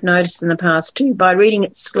 and I'd noticed in the past too, by reading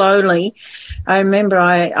it slowly, I remember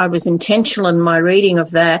I was intentional in my reading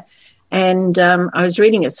of that. And I was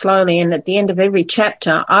reading it slowly, and at the end of every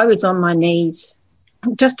chapter, I was on my knees.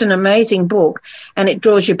 Just an amazing book, and it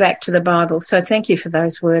draws you back to the Bible. So thank you for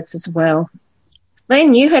those words as well.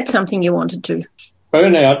 Len, you had something you wanted to.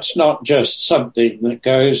 Burnout's not just something that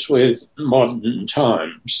goes with modern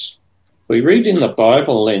times. We read in the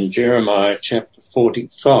Bible in Jeremiah chapter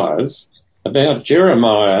 45 about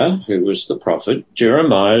Jeremiah, who was the prophet,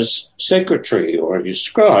 Jeremiah's secretary or his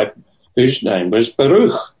scribe, whose name was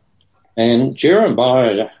Baruch. And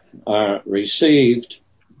Jeremiah received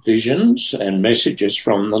visions and messages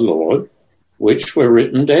from the Lord, which were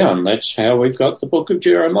written down. That's how we've got the book of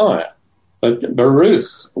Jeremiah. But Baruch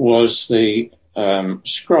was the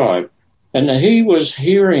scribe, and he was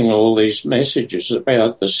hearing all these messages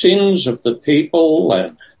about the sins of the people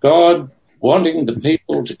and God wanting the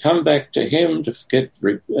people to come back to him to get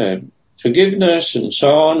forgiveness and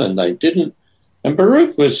so on, and they didn't. And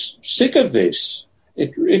Baruch was sick of this.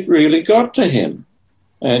 It really got to him.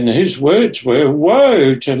 And his words were,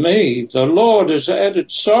 "Woe to me, the Lord has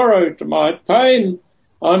added sorrow to my pain.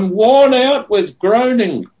 I'm worn out with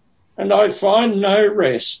groaning, and I find no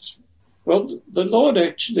rest." Well, the Lord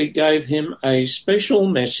actually gave him a special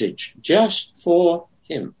message just for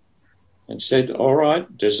him and said, all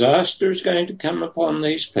right, disaster is going to come upon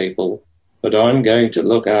these people, but I'm going to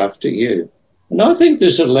look after you. And I think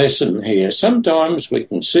there's a lesson here. Sometimes we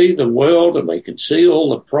can see the world and we can see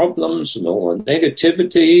all the problems and all the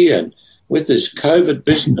negativity, and with this COVID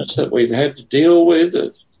business that we've had to deal with,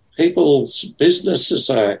 people's businesses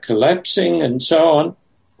are collapsing and so on.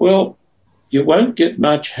 Well, you won't get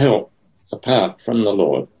much help apart from the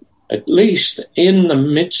Lord. At least in the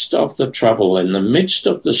midst of the trouble, in the midst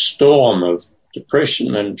of the storm of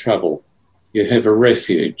depression and trouble, you have a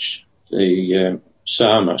refuge. The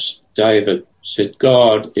psalmist, David, said,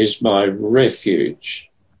 God is my refuge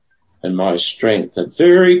and my strength, a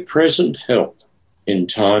very present help in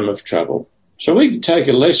time of trouble. So we can take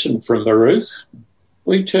a lesson from Baruch.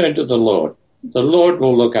 We turn to the Lord. The Lord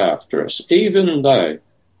will look after us, even though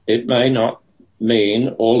it may not mean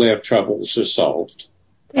all our troubles are solved.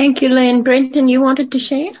 Thank you, Len. Brenton, you wanted to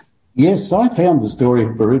share? Yes, I found the story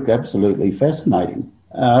of Baruch absolutely fascinating.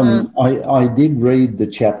 I did read the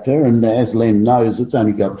chapter, and as Len knows, it's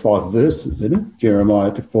only got 5 verses in it,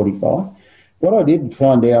 Jeremiah to 45. What I did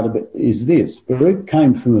find out about is this. Baruch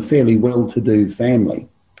came from a fairly well-to-do family.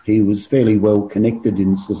 He was fairly well connected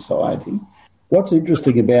in society. What's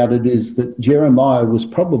interesting about it is that Jeremiah was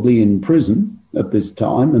probably in prison at this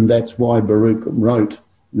time, and that's why Baruch wrote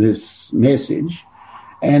this message.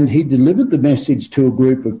 And he delivered the message to a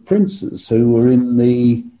group of princes who were in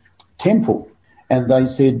the temple. And they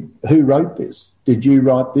said, who wrote this? Did you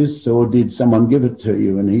write this, or did someone give it to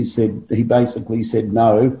you? And he basically said,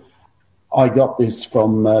 no, I got this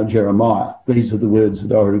from Jeremiah. These are the words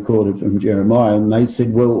that I recorded from Jeremiah. And they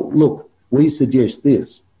said, well, look, we suggest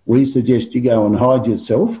this. We suggest you go and hide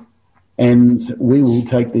yourself, and we will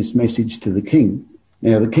take this message to the king.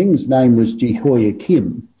 Now, the king's name was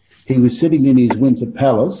Jehoiakim. He was sitting in his winter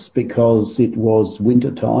palace because it was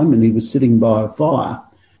winter time, and he was sitting by a fire.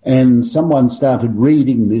 And someone started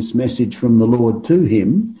reading this message from the Lord to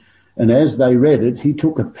him. And as they read it, he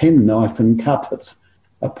took a penknife and cut it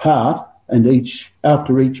apart. And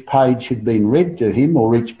after each page had been read to him,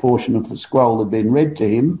 or each portion of the scroll had been read to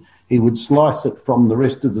him, he would slice it from the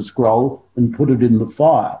rest of the scroll and put it in the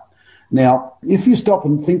fire. Now, if you stop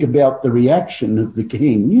and think about the reaction of the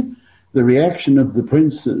king, the reaction of the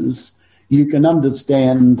princes, you can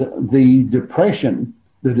understand the depression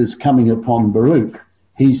that is coming upon Baruch.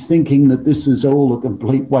 He's thinking that this is all a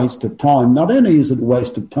complete waste of time. Not only is it a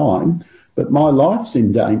waste of time, but my life's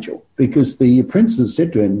in danger, because the princes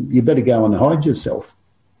said to him, you better go and hide yourself.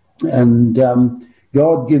 And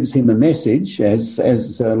God gives him a message, as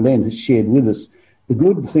Len has shared with us. The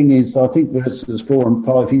good thing is, I think verses 4 and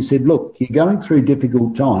 5, he said, look, you're going through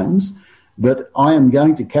difficult times, but I am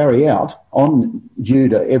going to carry out on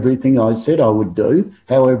Judah everything I said I would do.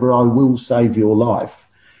 However, I will save your life.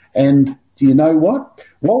 And do you know what?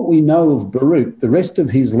 What we know of Baruch, the rest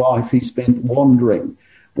of his life he spent wandering.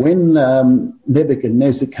 When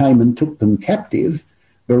Nebuchadnezzar came and took them captive,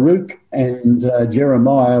 Baruch and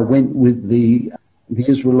Jeremiah went with the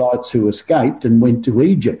Israelites who escaped and went to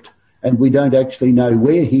Egypt. And we don't actually know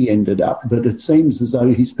where he ended up, but it seems as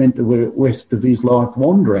though he spent the rest of his life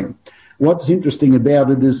wandering. What's interesting about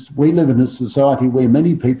it is we live in a society where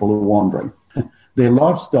many people are wandering. Their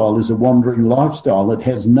lifestyle is a wandering lifestyle. It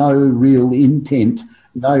has no real intent,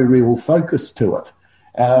 no real focus to it.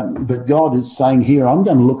 But God is saying here, I'm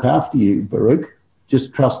going to look after you, Baruch.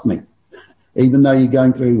 Just trust me, even though you're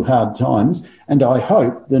going through hard times. And I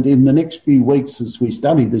hope that in the next few weeks, as we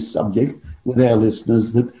study this subject with our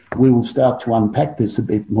listeners, that we will start to unpack this a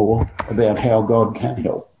bit more about how God can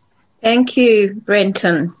help. Thank you,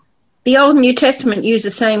 Brenton. The Old and New Testament use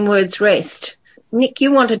the same words, rest. Nick,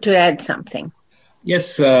 you wanted to add something.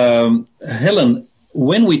 Yes, Helen,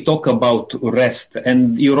 when we talk about rest,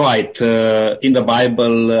 and you're right, in the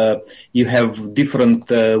Bible, you have different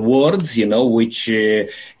words, which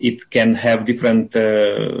it can have different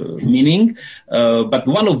meaning. But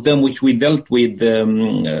one of them, which we dealt with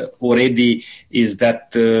already, is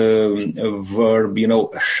that verb,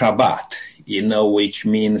 Shabbat, which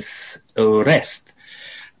means rest.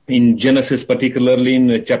 In Genesis, particularly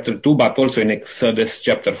in chapter 2, but also in Exodus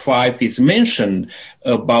chapter 5, is mentioned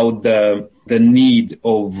about the need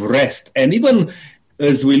of rest. And even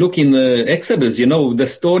as we look in Exodus, the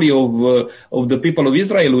story of the people of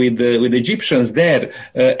Israel with the Egyptians there,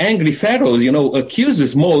 angry Pharaoh,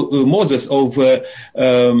 accuses Moses of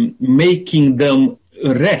making them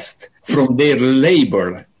rest from their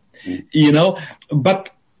labor, But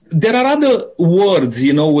there are other words,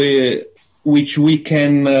 which we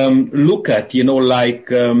can look at, like,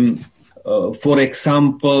 for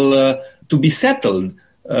example, to be settled,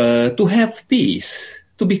 to have peace,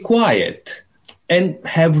 to be quiet, and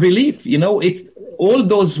have relief. It's all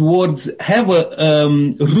those words have a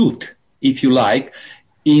root, if you like,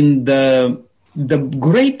 in the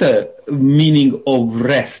greater meaning of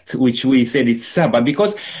rest, which we said it's Sabbath.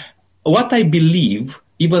 Because what I believe,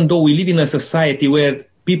 even though we live in a society where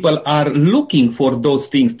people are looking for those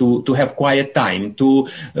things to have quiet time, to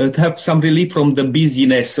have some relief from the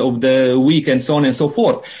busyness of the week and so on and so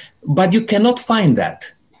forth. But you cannot find that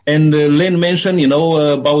And Len mentioned,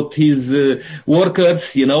 about his workers,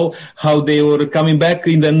 how they were coming back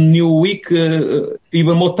in the new week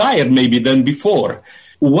even more tired maybe than before.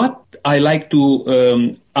 What I like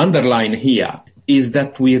to underline here is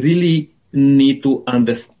that we really need to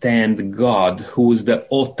understand God, who is the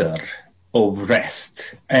author of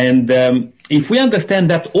rest. And if we understand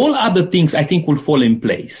that, all other things, I think, will fall in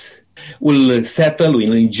place. We'll settle,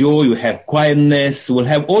 we'll enjoy, we'll have quietness, we'll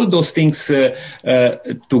have all those things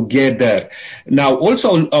together. Now,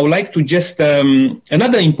 also, I would like to just,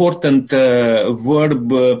 another important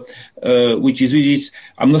verb, which is,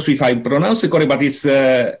 I'm not sure if I pronounce it correctly, but it's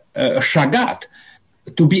shagat,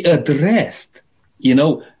 to be at rest,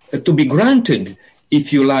 to be granted,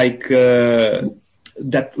 if you like,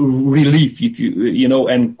 that relief, if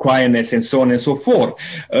and quietness and so on and so forth.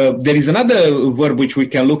 There is another verb which we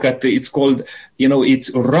can look at. It's called, it's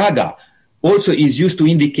raga. Also is used to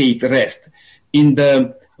indicate rest. In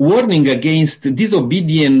the warning against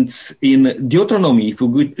disobedience in Deuteronomy, if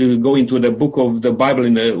you go into the book of the Bible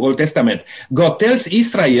in the Old Testament, God tells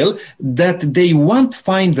Israel that they won't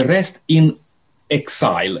find rest in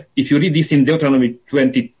exile. If you read this in Deuteronomy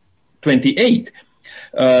 20:28,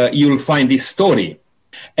 you'll find this story.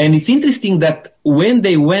 And it's interesting that when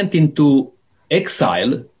they went into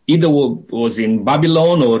exile, either was in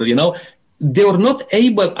Babylon or, they were not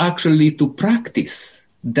able actually to practice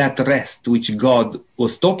that rest which God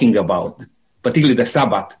was talking about, particularly the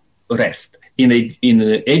Sabbath rest. In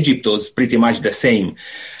Egypt was pretty much the same.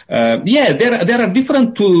 There are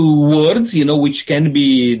different words, which can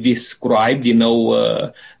be described,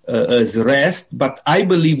 as rest, but I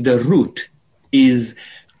believe the root is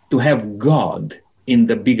to have God in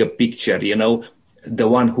the bigger picture, the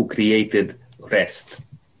one who created rest.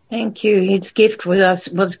 Thank you. His gift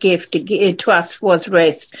was gifted to us was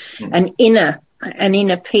rest, an inner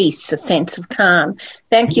peace, a sense of calm.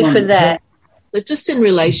 Thank you for that. But just in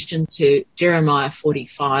relation to Jeremiah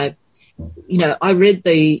 45, I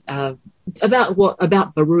read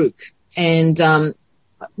about Baruch, and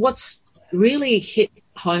what's really hit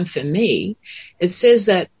home for me, it says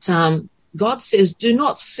that God says, do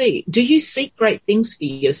you seek great things for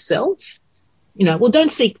yourself? Don't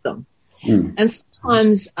seek them. And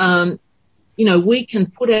sometimes, we can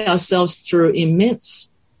put ourselves through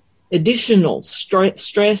immense additional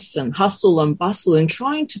stress and hustle and bustle in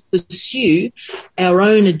trying to pursue our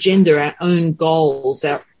own agenda, our own goals.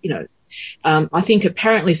 I think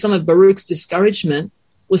apparently some of Baruch's discouragement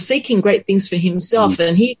was seeking great things for himself,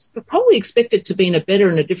 and he probably expected to be in a better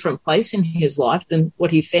and a different place in his life than what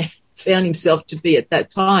he found himself to be at that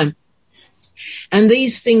time. And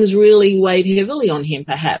these things really weighed heavily on him,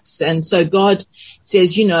 perhaps. And so God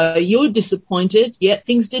says, you're disappointed, yet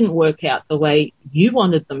things didn't work out the way you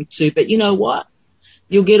wanted them to. But you know what?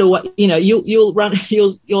 You'll get away, you'll run,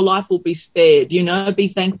 your life will be spared, be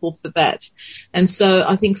thankful for that. And so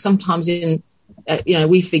I think sometimes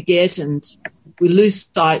we forget and we lose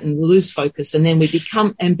sight and we lose focus, and then we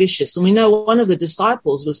become ambitious. And we know one of the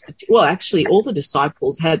disciples all the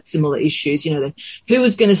disciples had similar issues, who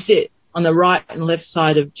was going to sit on the right and left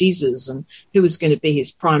side of Jesus and who was going to be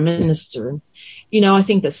his prime minister. And, I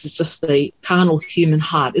think that's just the carnal human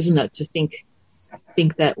heart, isn't it, to think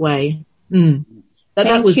that way.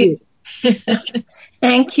 That was it.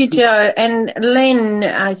 Thank you, Joe. And Len,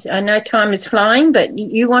 I know time is flying, but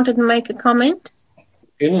you wanted to make a comment?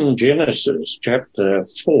 In Genesis chapter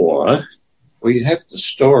 4, we have the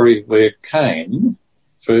story where Cain,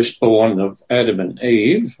 firstborn of Adam and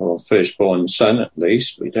Eve, or firstborn son at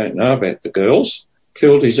least, we don't know about the girls,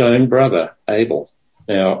 killed his own brother, Abel.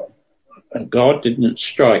 Now, God didn't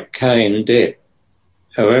strike Cain dead.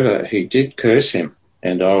 However, he did curse him.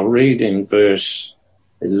 And I'll read in verse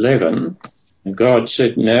 11, and God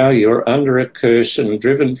said, now you're under a curse and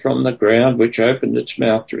driven from the ground which opened its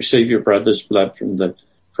mouth to receive your brother's blood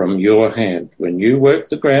from your hand. When you work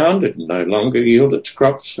the ground, it no longer yield its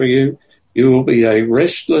crops for you. You will be a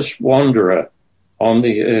restless wanderer on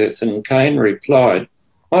the earth. And Cain replied,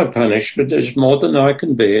 my punishment is more than I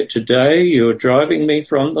can bear. Today you are driving me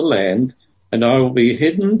from the land, and I will be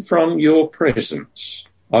hidden from your presence.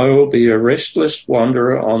 I will be a restless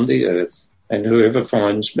wanderer on the earth, and whoever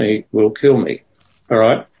finds me will kill me. All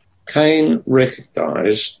right. Cain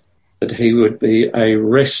recognized that he would be a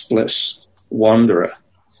restless wanderer.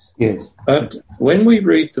 Yes. But when we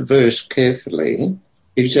read the verse carefully,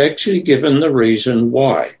 he's actually given the reason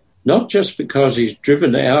why. Not just because he's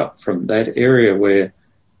driven out from that area where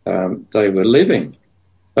they were living,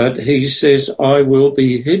 but he says, I will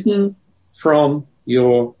be hidden from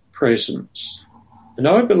your presence. And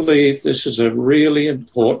I believe this is a really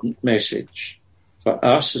important message. for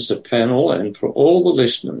us as a panel and for all the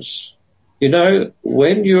listeners. You know,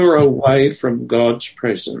 when you're away from God's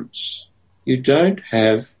presence, you don't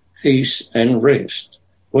have peace and rest.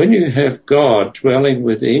 When you have God dwelling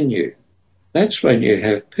within you, that's when you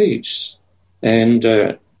have peace. And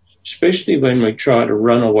especially when we try to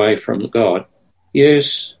run away from God,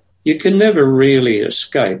 yes, you can never really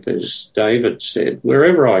escape, as David said.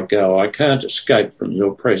 Wherever I go, I can't escape from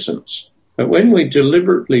your presence. But when we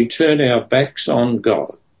deliberately turn our backs on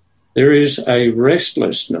God, there is a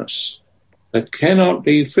restlessness that cannot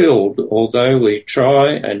be filled, although we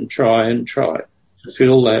try and try and try to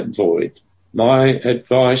fill that void. My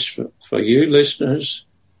advice for you listeners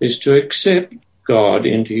is to accept God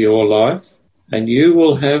into your life, and you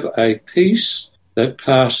will have a peace that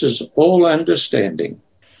passes all understanding.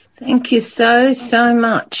 Thank you so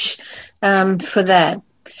much for that.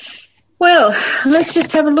 Well, let's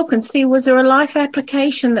just have a look and see, was there a life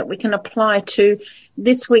application that we can apply to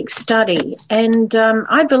this week's study? And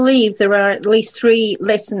I believe there are at least 3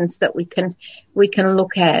 lessons that we can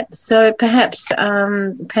look at. So perhaps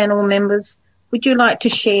panel members, would you like to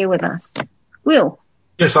share with us? Will?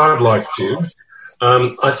 Yes, I'd like to.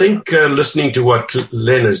 I think listening to what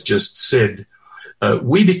Len has just said, when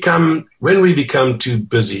we become too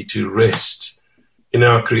busy to rest in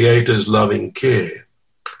our Creator's loving care,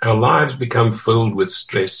 our lives become filled with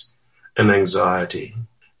stress and anxiety.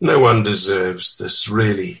 No one deserves this,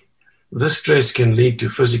 really. This stress can lead to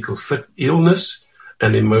physical illness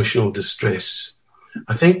and emotional distress.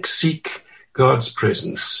 I think seek God's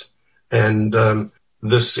presence, and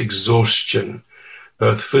this exhaustion,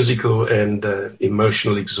 both physical and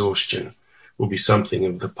emotional exhaustion, will be something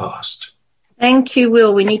of the past. Thank you,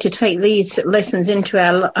 Will. We need to take these lessons into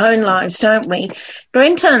our own lives, don't we?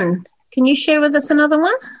 Brenton, can you share with us another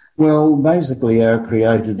one? Well, basically, our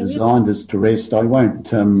Creator designed us to rest. I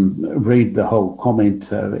won't read the whole comment,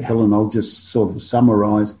 Helen. I'll just sort of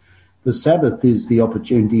summarise. The Sabbath is the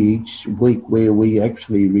opportunity each week where we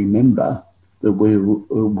actually remember that we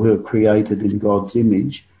were created in God's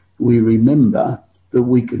image. We remember that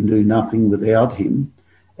we can do nothing without Him.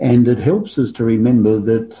 And it helps us to remember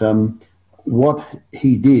that what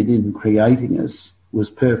He did in creating us was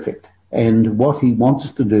perfect. And what He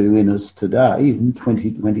wants to do in us today, in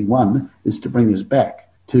 2021, is to bring us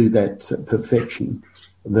back to that perfection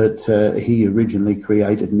that He originally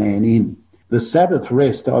created man in. The Sabbath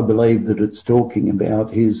rest, I believe that it's talking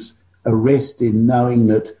about, is a rest in knowing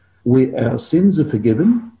that our sins are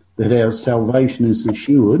forgiven, that our salvation is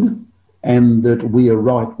assured, and that we are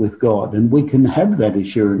right with God. And we can have that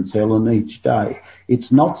assurance, Helen, each day.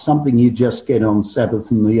 It's not something you just get on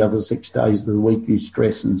Sabbath and the other 6 days of the week you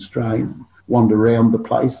stress and strain, wander around the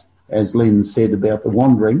place, as Len said about the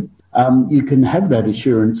wandering. You can have that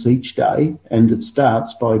assurance each day, and it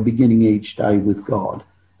starts by beginning each day with God.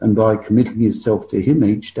 And by committing yourself to Him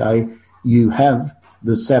each day, you have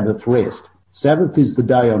the Sabbath rest. Sabbath is the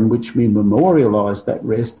day on which we memorialise that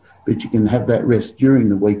rest, but you can have that rest during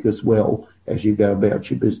the week as well as you go about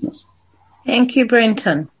your business. Thank you,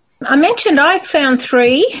 Brenton. I mentioned I found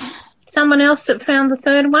 3. Someone else that found the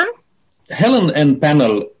 3rd one? Helen and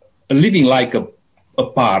panel, living like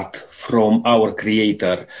apart from our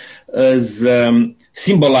Creator, is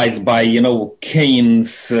symbolized by,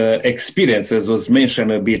 Cain's experience, as was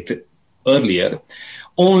mentioned a bit earlier,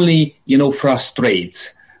 only,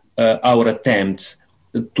 frustrates our attempts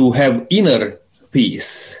to have inner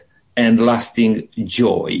peace and lasting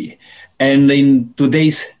joy. And in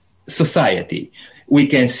today's society, we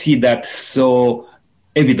can see that so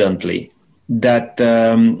evidently, that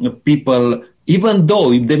people, even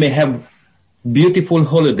though they may have beautiful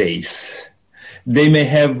holidays, they may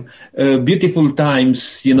have beautiful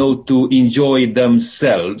times, to enjoy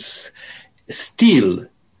themselves, still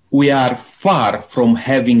we are far from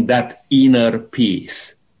having that inner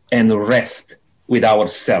peace and rest with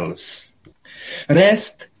ourselves.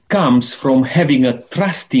 Rest comes from having a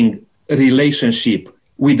trusting relationship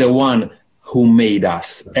with the one who made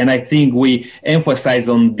us. And I think we emphasize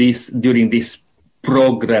on this during this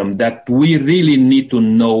program, that we really need to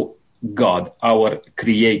know God, our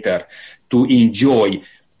Creator, to enjoy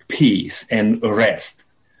peace and rest.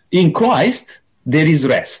 In Christ, there is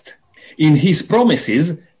rest. In His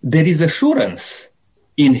promises, there is assurance.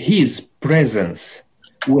 In His presence,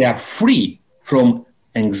 we are free from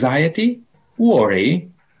anxiety, worry,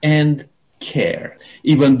 and care.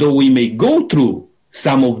 Even though we may go through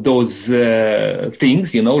some of those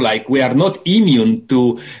things, like we are not immune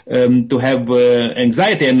to have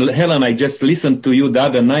anxiety. And Helen, I just listened to you the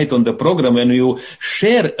other night on the program, and you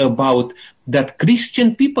share about that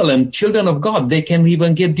Christian people and children of God, they can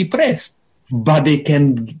even get depressed, but they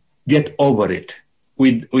can get over it.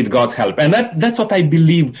 with God's help. And that's what I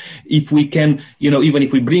believe, if we can, even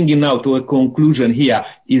if we bring it now to a conclusion here,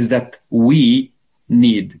 is that we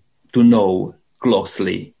need to know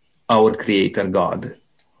closely our Creator God.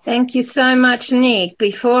 Thank you so much, Nick.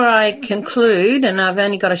 Before I conclude, and I've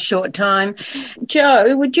only got a short time,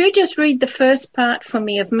 Joe, would you just read the first part for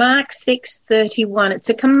me of Mark 6:31? It's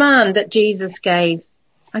a command that Jesus gave.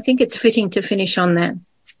 I think it's fitting to finish on that.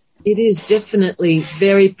 It is definitely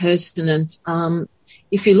very pertinent.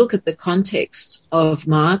 If you look at the context of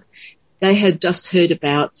Mark, they had just heard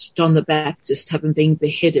about John the Baptist having been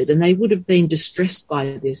beheaded, and they would have been distressed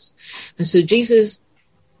by this. And so Jesus,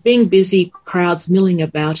 being busy, crowds milling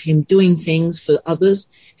about him, doing things for others,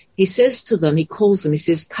 he says to them, he calls them, he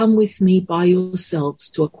says, come with me by yourselves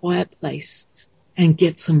to a quiet place and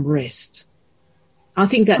get some rest. I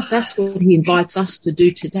think that's what he invites us to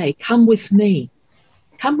do today. Come with me.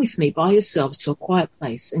 Come with me by yourselves to a quiet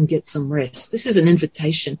place and get some rest. This is an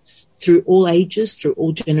invitation through all ages, through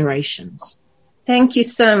all generations. Thank you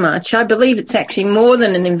so much. I believe it's actually more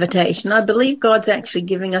than an invitation. I believe God's actually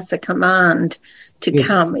giving us a command to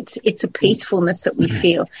come. It's a peacefulness that we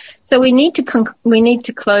feel. So we need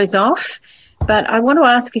to close off, but I want to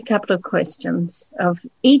ask a couple of questions of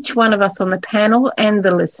each one of us on the panel and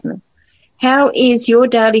the listener. How is your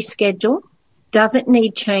daily schedule? Does it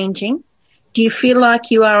need changing? Do you feel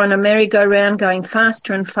like you are on a merry-go-round going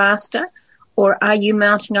faster and faster, or are you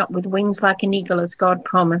mounting up with wings like an eagle as God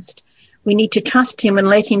promised? We need to trust him and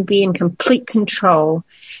let him be in complete control.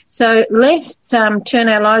 So let's turn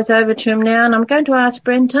our lives over to him now. And I'm going to ask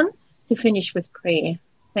Brenton to finish with prayer.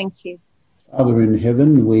 Thank you. Father in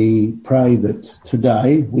heaven, we pray that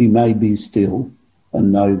today we may be still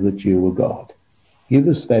and know that you are God. Give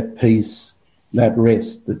us that peace, that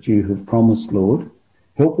rest that you have promised, Lord.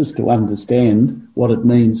 Help us to understand what it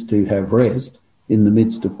means to have rest in the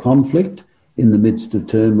midst of conflict, in the midst of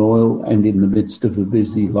turmoil, and in the midst of a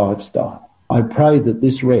busy lifestyle. I pray that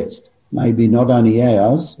this rest may be not only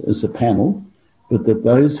ours as a panel, but that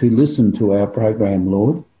those who listen to our program,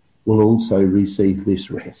 Lord, will also receive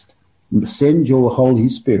this rest. Send your Holy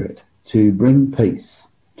Spirit to bring peace,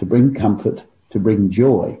 to bring comfort, to bring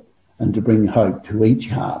joy, and to bring hope to each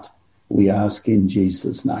heart. We ask in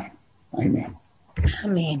Jesus' name. Amen.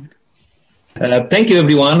 Amen. Thank you,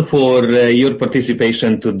 everyone, for your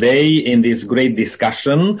participation today in this great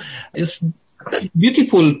discussion. It's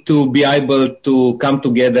beautiful to be able to come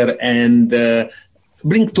together and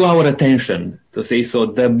bring to our attention, to say so,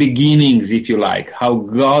 the beginnings, if you like, how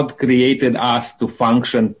God created us to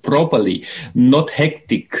function properly, not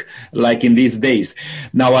hectic like in these days.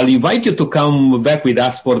 Now, I'll invite you to come back with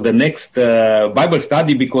us for the next Bible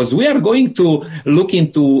study, because we are going to look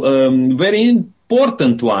into very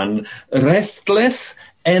important one, restless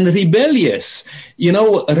and rebellious.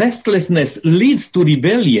 Restlessness leads to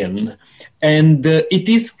rebellion, and it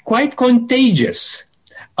is quite contagious.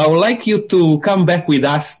 I would like you to come back with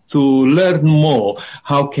us to learn more.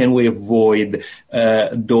 How can we avoid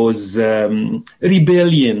those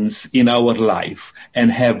rebellions in our life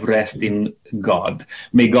and have rest in God?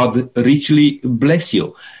 May God richly bless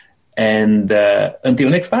you. And until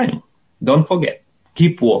next time, don't forget,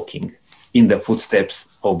 keep walking in the footsteps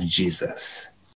of Jesus.